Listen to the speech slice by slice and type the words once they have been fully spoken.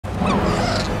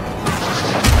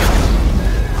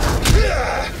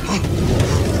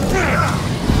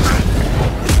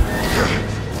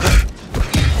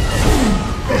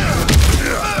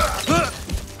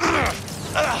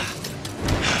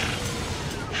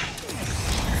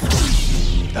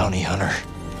bounty hunter.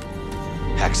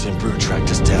 Haxian Brute tracked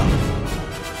us down.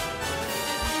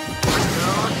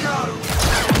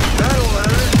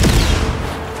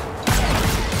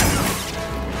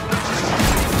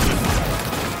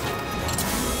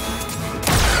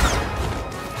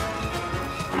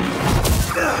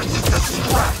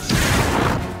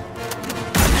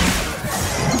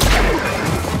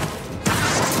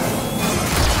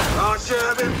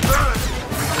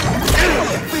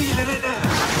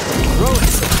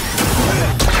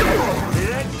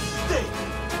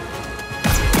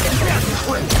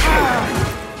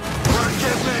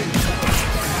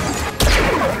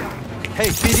 Hey,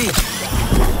 BD!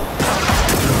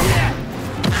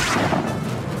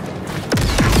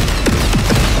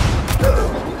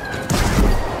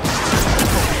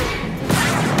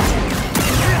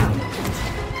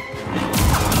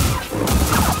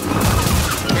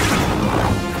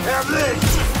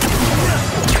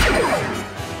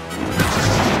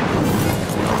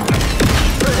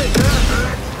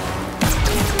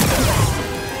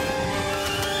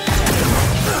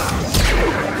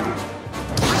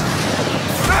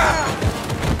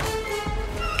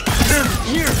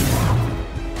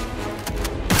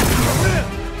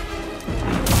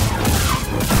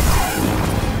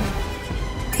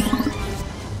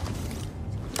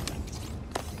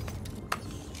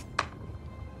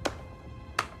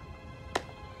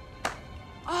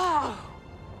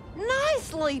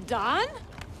 Done.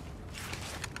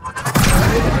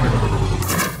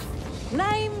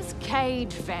 Name's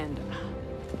KOREJ Vander.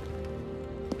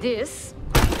 This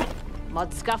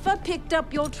mudscuffer picked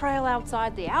up your trail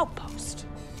outside the outpost.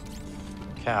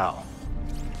 Cal.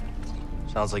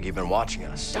 Sounds like you've been watching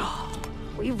us. Oh,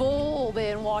 we've all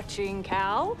been watching,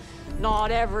 Cal.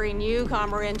 Not every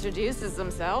newcomer introduces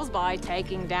themselves by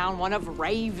taking down one of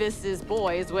Ravis's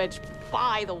boys, which,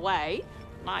 by the way,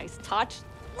 nice touch.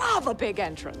 Love a big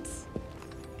entrance.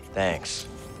 Thanks.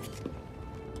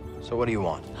 So what do you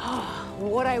want?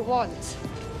 What I want,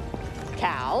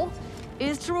 Cal,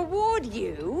 is to reward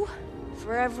you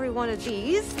for every one of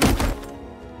these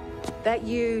that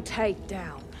you take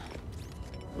down.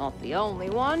 Not the only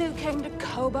one who came to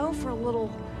Kobo for a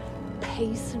little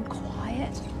peace and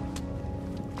quiet.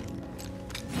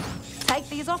 Take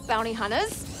these off, bounty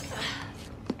hunters,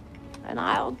 and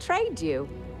I'll trade you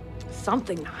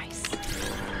something nice.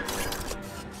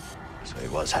 So he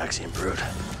was Haxian Brute.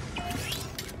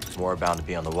 More bound to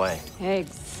be on the way.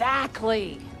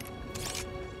 Exactly.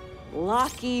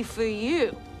 Lucky for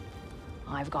you.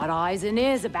 I've got eyes and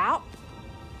ears about.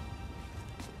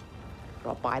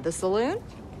 Drop by the saloon,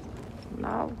 and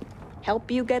I'll help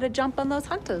you get a jump on those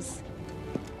hunters.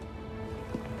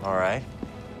 All right.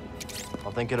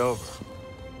 I'll think it over.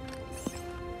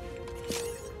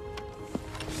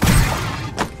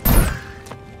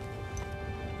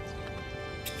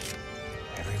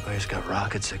 Everybody's got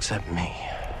rockets except me.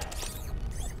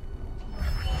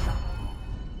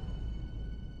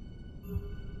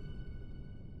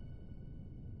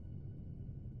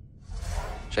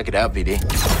 Check it out, BD.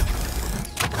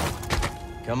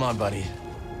 Come on, buddy.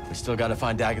 We still gotta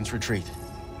find Dagon's retreat.